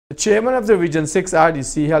The chairman of the Region 6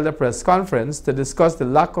 RDC held a press conference to discuss the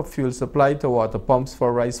lack of fuel supply to water pumps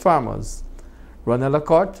for rice farmers. Ronald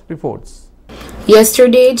Lacotte reports.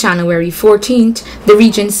 Yesterday, January 14th, the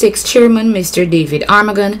Region 6 chairman, Mr. David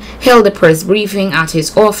Armagon, held a press briefing at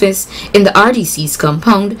his office in the RDC's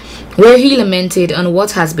compound, where he lamented on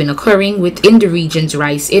what has been occurring within the region's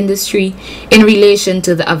rice industry in relation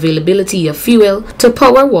to the availability of fuel to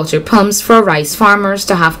power water pumps for rice farmers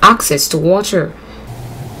to have access to water.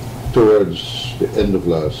 Towards the end of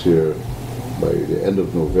last year, by the end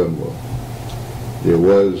of November, there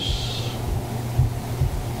was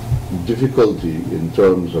difficulty in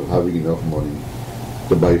terms of having enough money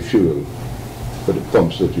to buy fuel for the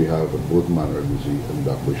pumps that we have at both Manor-Busy and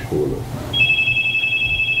Blackbush Polar.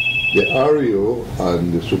 The REO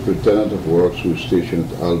and the Superintendent of Works, who is stationed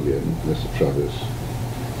at Albion, Mr. Travis,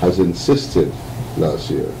 has insisted last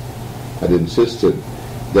year,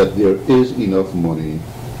 that there is enough money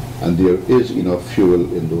and there is enough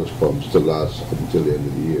fuel in those pumps to last until the end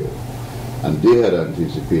of the year. And they had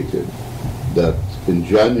anticipated that in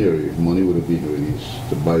January money would have been released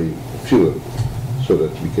to buy fuel so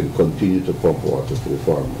that we can continue to pump water to the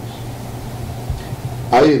farmers.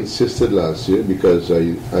 I insisted last year because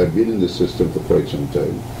I've been in the system for quite some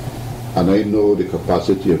time, and I know the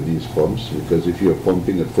capacity of these pumps, because if you're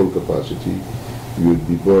pumping at full capacity, you would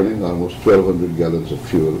be burning almost 1,200 gallons of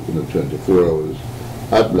fuel in the 24 hours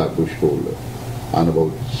at Blackbush Polar, and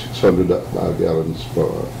about 600 gallons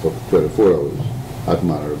for 24 hours at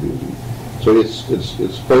Manor-Busy. So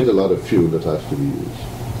it's quite a lot of fuel that has to be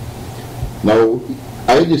used. Now,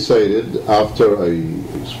 I decided after I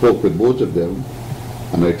spoke with both of them,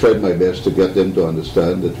 and I tried my best to get them to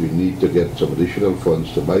understand that we need to get some additional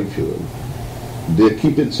funds to buy fuel. They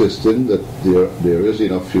keep insisting that there is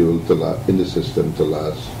enough fuel in the system to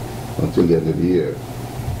last until the end of the year.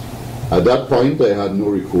 At that point, I had no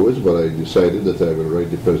recourse, but I decided that I will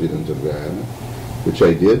write the President of Guyana, which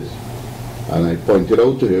I did. And I pointed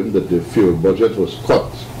out to him that the fuel budget was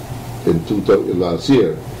cut in last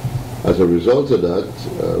year. As a result of that,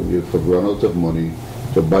 we have run out of money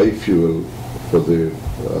to buy fuel for the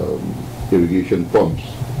irrigation pumps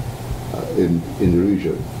in the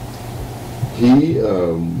region. He,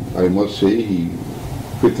 I must say, he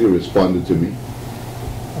quickly responded to me,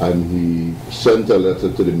 and he sent a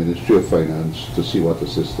letter to the Ministry of Finance to see what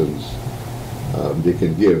assistance they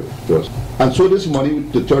can give to us. And so this money,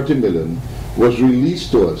 the 30 million, was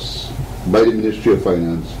released to us by the Ministry of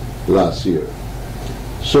Finance last year.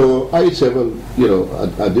 So I said, well, you know,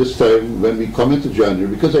 at this time when we come into January,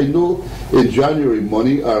 because I know in January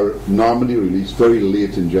money are normally released very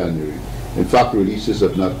late in January. In fact, releases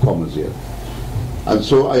have not come as yet. And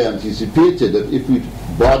so I anticipated that if we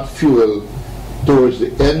bought fuel towards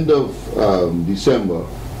the end of December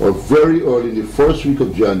or very early in the first week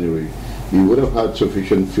of January, we would have had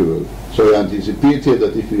sufficient fuel. So I anticipated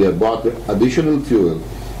that if we had bought additional fuel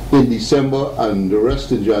in December and the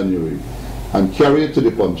rest in January and carried it to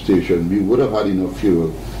the pump station, we would have had enough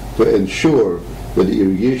fuel to ensure that the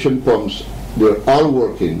irrigation pumps, they're all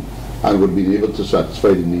working and would be able to satisfy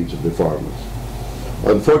the needs of the farmers.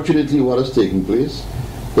 Unfortunately, what has taken place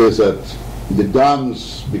is that the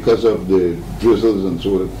dams, because of the drizzles and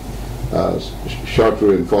so on, short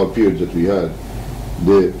rainfall periods that we had,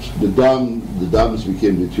 the dams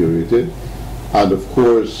became deteriorated, and of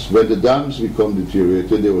course when the dams become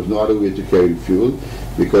deteriorated there was no other way to carry fuel,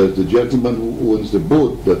 because the gentleman who owns the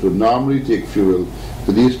boat that would normally take fuel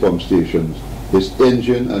to these pump stations, his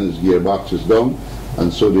engine and his gearbox is down,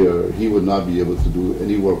 and so he would not be able to do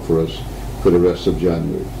any work for us for the rest of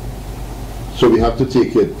January. So we have to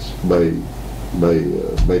take it by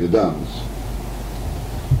the dams.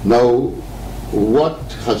 Now what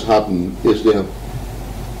has happened is they have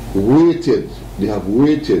waited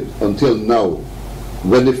until now,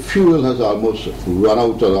 when the fuel has almost run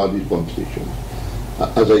out on all these pump stations.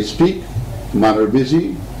 As I speak,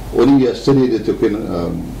 Manor-Busy, only yesterday they took in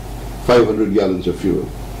 500 gallons of fuel.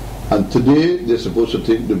 And today they're supposed to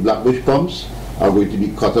take the Blackbush pumps are going to be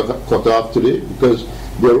cut off today, because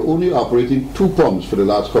they're only operating 2 pumps for the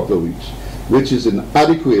last couple of weeks, which is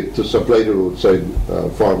inadequate to supply the roadside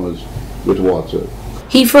farmers with water.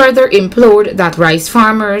 He further implored that rice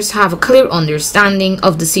farmers have a clear understanding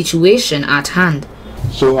of the situation at hand.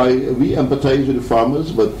 So we empathize with the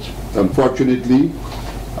farmers, but unfortunately,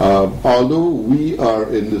 although we are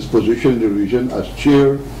in this position in the region as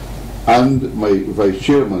chair and my vice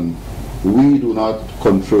chairman, we do not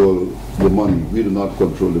control the money. We do not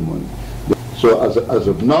control the money. So as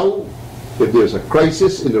of now, if there's a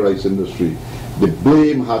crisis in the rice industry, the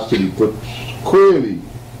blame has to be put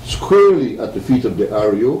squarely at the feet of the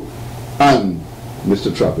REO and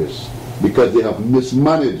Mr. Travis, because they have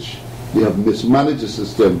mismanaged the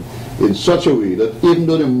system in such a way that even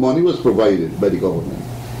though the money was provided by the government,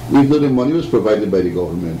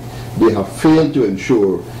 they have failed to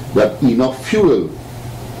ensure that enough fuel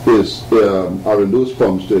are in those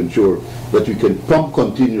pumps to ensure that we can pump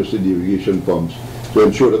continuously the irrigation pumps to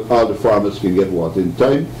ensure that all the farmers can get water in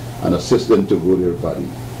time and assist them to grow their paddy.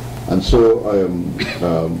 And so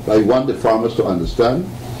I want the farmers to understand,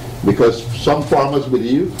 because some farmers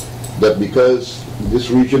believe that because this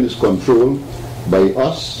region is controlled by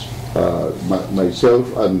us,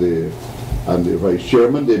 myself and the vice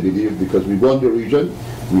chairman, they believe because we run the region,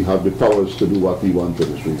 we have the powers to do what we want to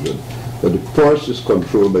this region. But the purse is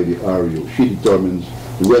controlled by the REO. She determines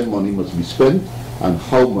when money must be spent and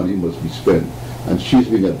how money must be spent. And she's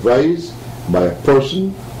being advised by a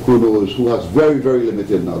person who has very, very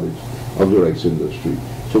limited knowledge of the rice industry.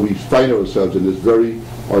 So we find ourselves in this very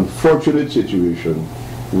unfortunate situation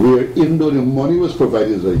where, even though the money was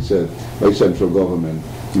provided, as I said, by central government,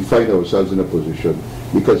 we find ourselves in a position,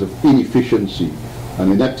 because of inefficiency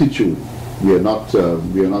and ineptitude, we are not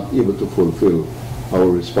able to fulfill our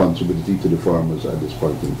responsibility to the farmers at this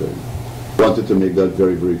point in time. I wanted to make that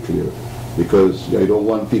very, very clear, because I don't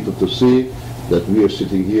want people to say that we are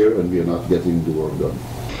sitting here and we are not getting the work done.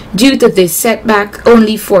 Due to this setback,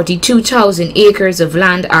 only 42,000 acres of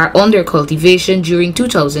land are under cultivation during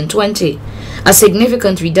 2020, a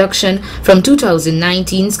significant reduction from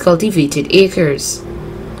 2019's cultivated acres.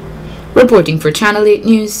 Reporting for Channel 8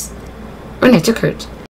 News, Renetta Kurt.